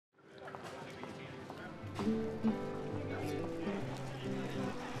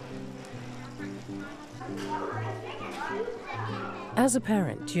As a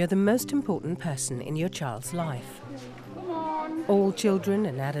parent, you're the most important person in your child's life. All children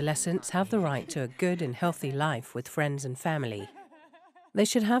and adolescents have the right to a good and healthy life with friends and family. They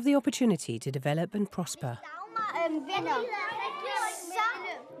should have the opportunity to develop and prosper.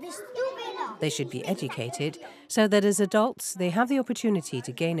 They should be educated so that as adults they have the opportunity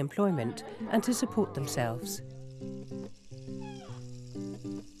to gain employment and to support themselves.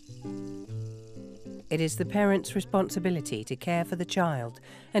 It is the parent's responsibility to care for the child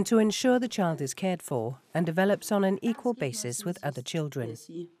and to ensure the child is cared for and develops on an equal basis with other children.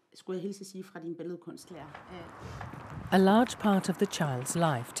 A large part of the child's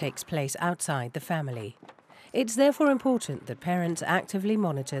life takes place outside the family. It's therefore important that parents actively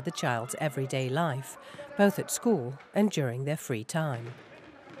monitor the child's everyday life, both at school and during their free time.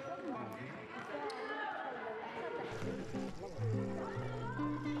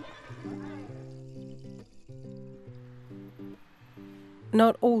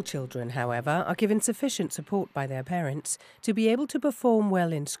 Not all children, however, are given sufficient support by their parents to be able to perform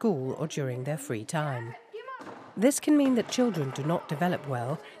well in school or during their free time. This can mean that children do not develop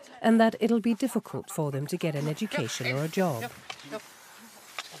well and that it'll be difficult for them to get an education or a job.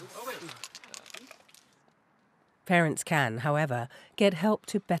 Parents can, however, get help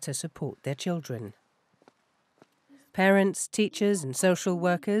to better support their children. Parents, teachers and social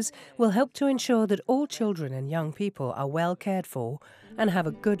workers will help to ensure that all children and young people are well cared for and have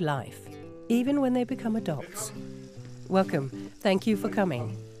a good life, even when they become adults. Welcome. Thank you for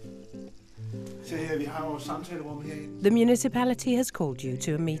coming. The municipality has called you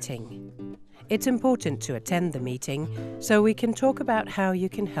to a meeting. It's important to attend the meeting so we can talk about how you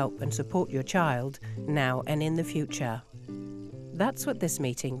can help and support your child now and in the future. That's what this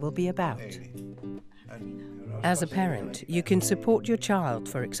meeting will be about. As a parent, you can support your child,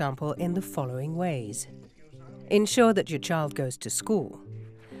 for example, in the following ways. Ensure that your child goes to school.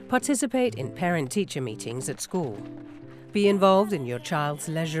 Participate in parent-teacher meetings at school. Be involved in your child's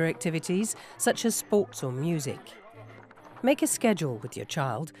leisure activities, such as sports or music. Make a schedule with your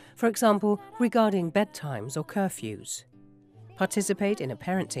child, for example, regarding bedtimes or curfews. Participate in a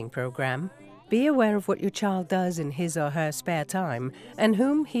parenting program. Be aware of what your child does in his or her spare time and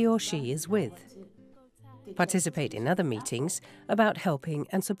whom he or she is with. Participate in other meetings about helping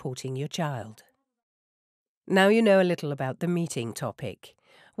and supporting your child. Now you know a little about the meeting topic.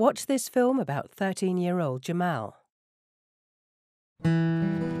 Watch this film about 13-year-old Jamal.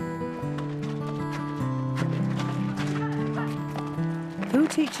 Who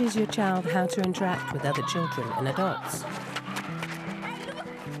teaches your child how to interact with other children and adults?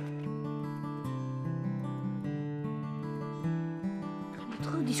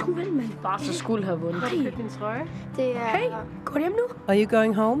 Så skulle have vundet. Hey, går du hjem nu? Are you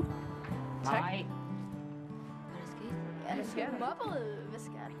going home? Nej.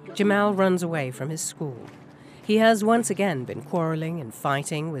 Jamal runs away from his school. He has once again been quarrelling and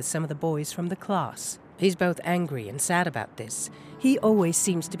fighting with some of the boys from the class. He's both angry and sad about this. He always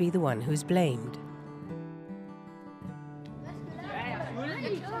seems to be the one who's blamed.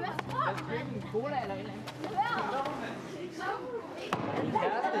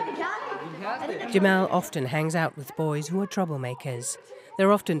 Jamal often hangs out with boys who are troublemakers.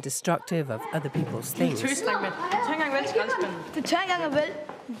 They're often destructive of other people's things.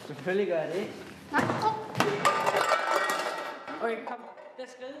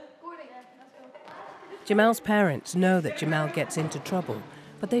 Jamal's parents know that Jamal gets into trouble,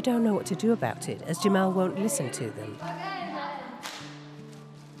 but they don't know what to do about it, as Jamal won't listen to them.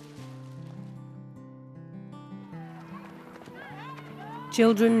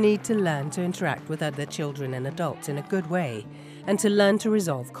 Children need to learn to interact with other children and adults in a good way, and to learn to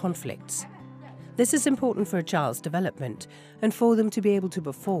resolve conflicts. This is important for a child's development and for them to be able to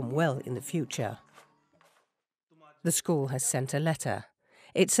perform well in the future. The school has sent a letter.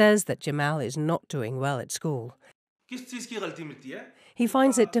 It says that Jamal is not doing well at school. He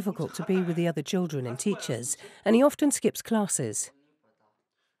finds it difficult to be with the other children and teachers, and he often skips classes.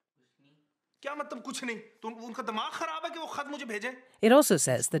 It also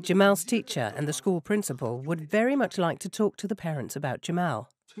says that Jamal's teacher and the school principal would very much like to talk to the parents about Jamal.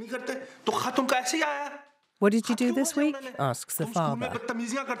 What did you do this week? Asks the father.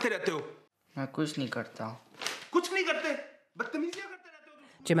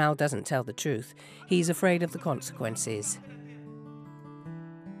 Jamal doesn't tell the truth. He's afraid of the consequences.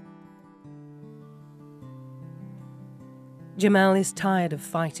 Jamal is tired of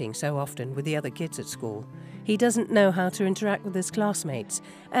fighting so often with the other kids at school. He doesn't know how to interact with his classmates,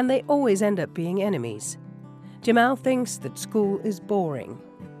 and they always end up being enemies. Jamal thinks that school is boring.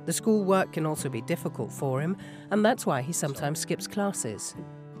 The school work can also be difficult for him, and that's why he sometimes skips classes.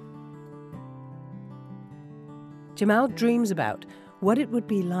 Jamal dreams about what it would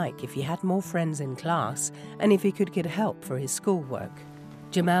be like if he had more friends in class and if he could get help for his schoolwork.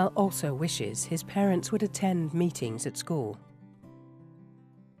 Jamal also wishes his parents would attend meetings at school.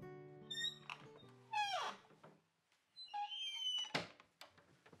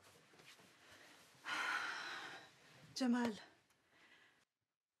 Jamal.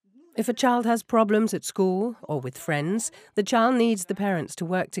 If a child has problems at school or with friends, the child needs the parents to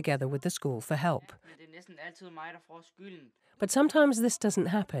work together with the school for help. But sometimes this doesn't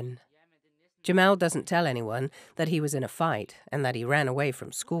happen. Jamal doesn't tell anyone that he was in a fight and that he ran away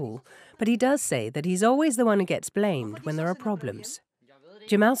from school, but he does say that he's always the one who gets blamed when there are problems.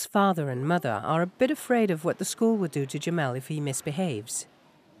 Jamal's father and mother are a bit afraid of what the school would do to Jamal if he misbehaves.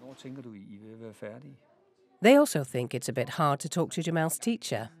 They also think it's a bit hard to talk to Jamal's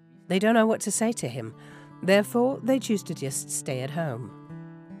teacher. They don't know what to say to him. Therefore, they choose to just stay at home.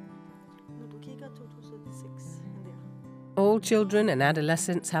 All children and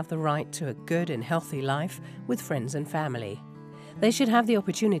adolescents have the right to a good and healthy life with friends and family. They should have the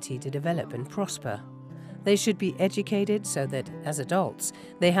opportunity to develop and prosper. They should be educated so that, as adults,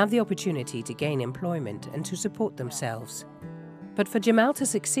 they have the opportunity to gain employment and to support themselves. But for Jamal to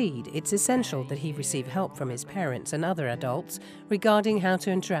succeed, it's essential that he receive help from his parents and other adults regarding how to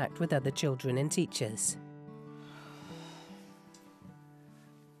interact with other children and teachers.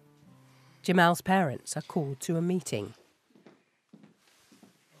 Jamal's parents are called to a meeting.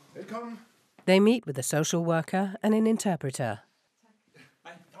 Velkommen. They meet with a social worker and an interpreter.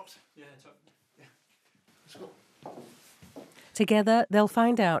 Together, they'll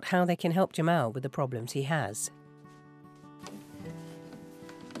find out how they can help Jamal with the problems he has.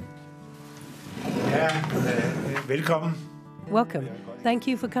 Velkommen. Welcome. Thank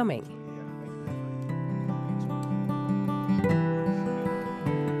you for coming.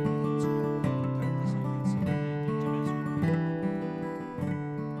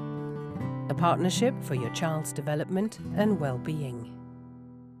 A partnership for your child's development and well-being.